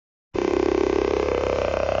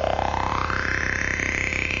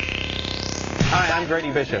I'm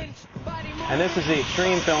Grady Bishop, and this is the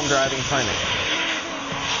Extreme Film Driving Clinic.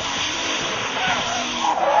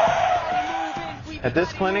 At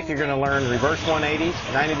this clinic, you're going to learn reverse 180s,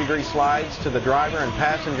 90-degree slides to the driver and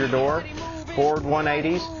passenger door, forward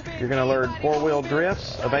 180s. You're going to learn four-wheel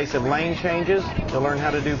drifts, evasive lane changes. You'll learn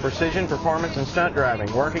how to do precision, performance, and stunt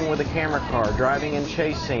driving, working with a camera car, driving in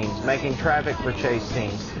chase scenes, making traffic for chase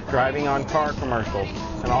scenes, driving on car commercials,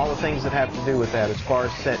 and all the things that have to do with that as far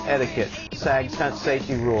as set etiquette, SAG stunt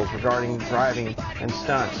safety rules regarding driving and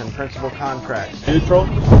stunts, and principal contracts. Neutral.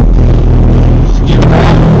 Steer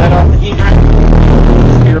back. Let off the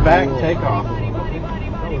e-brake. Steer back. Take off.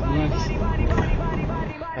 That was nice.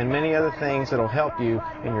 And many other things that will help you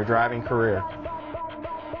in your driving career.